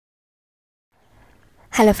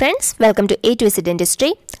Hello friends, welcome to A to Z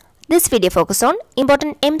Dentistry. This video focuses on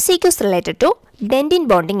important MCQs related to dentin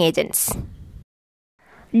bonding agents.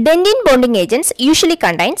 Dentin bonding agents usually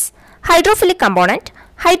contains hydrophilic component,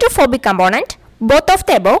 hydrophobic component, both of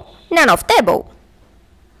the above, none of the above.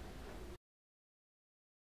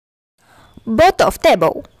 Both of the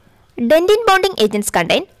above. Dentin bonding agents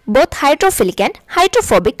contain both hydrophilic and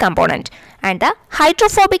hydrophobic component, and the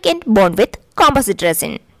hydrophobic end bond with composite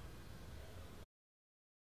resin.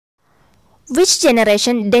 Which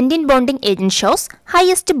generation dentin bonding agent shows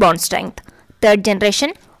highest bond strength? Third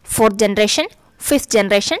generation, fourth generation, fifth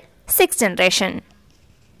generation, sixth generation.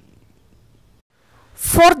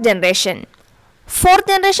 Fourth generation. Fourth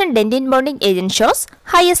generation dentin bonding agent shows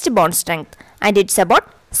highest bond strength, and it's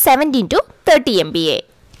about 17 to 30 MPa.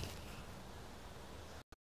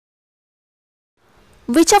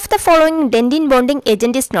 Which of the following dentin bonding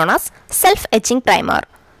agent is known as self-etching primer?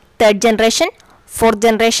 Third generation, fourth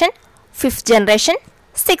generation, fifth generation,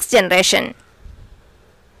 sixth generation.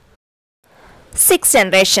 Sixth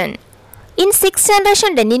generation. In sixth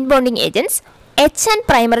generation dentin bonding agents, etch and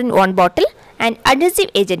primer in one bottle and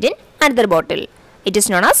adhesive agent in another bottle. It is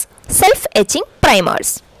known as self-etching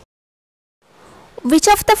primers. Which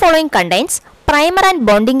of the following contains primer and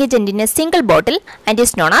bonding agent in a single bottle and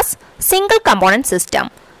is known as single component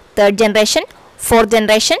system? Third generation, fourth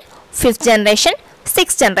generation, fifth generation,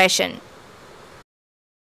 sixth generation.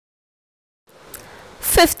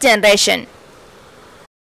 Fifth generation.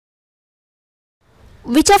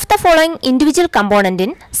 Which of the following individual component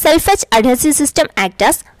in self-etch adhesive system act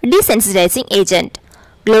as desensitizing agent?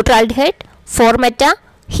 Glutaraldehyde, 4-meta,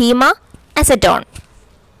 hema, acetone.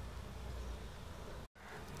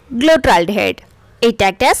 Glutaraldehyde. It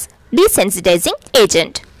acts as desensitizing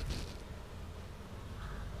agent.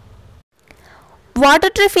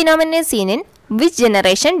 Water-tree phenomenon is seen in which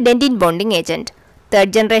generation dentin bonding agent?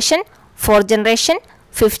 Third generation, fourth generation,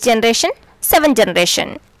 fifth generation, seventh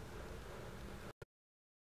generation.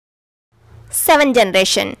 Seventh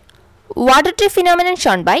generation. Water-tree phenomenon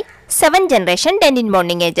shown by seventh generation dentin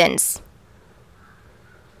bonding agents.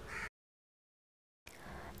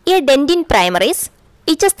 A dentin primer is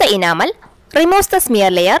etches the enamel, removes the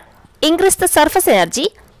smear layer, increases the surface energy,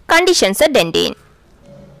 conditions the dentin.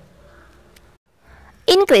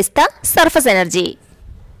 Increase the surface energy.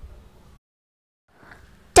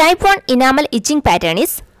 Type 1 enamel etching pattern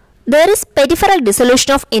is: there is peripheral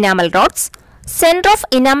dissolution of enamel rods. Center of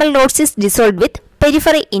enamel rods is dissolved with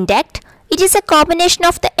periphery intact. It is a combination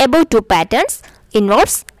of the above two patterns.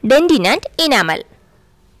 Involves dentin and enamel.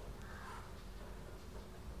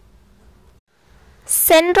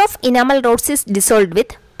 Center of enamel rods is dissolved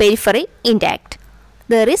with periphery intact.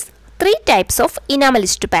 There is three types of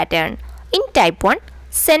enamelist pattern. In type 1,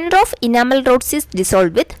 center of enamel rods is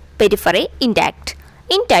dissolved with periphery intact.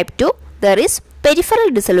 In type 2, there is peripheral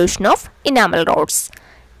dissolution of enamel rods.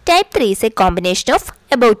 Type 3 is a combination of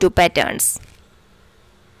above two patterns.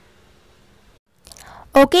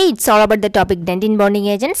 Okay, it's all about the topic dentin bonding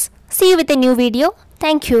agents. See you with a new video.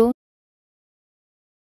 Thank you.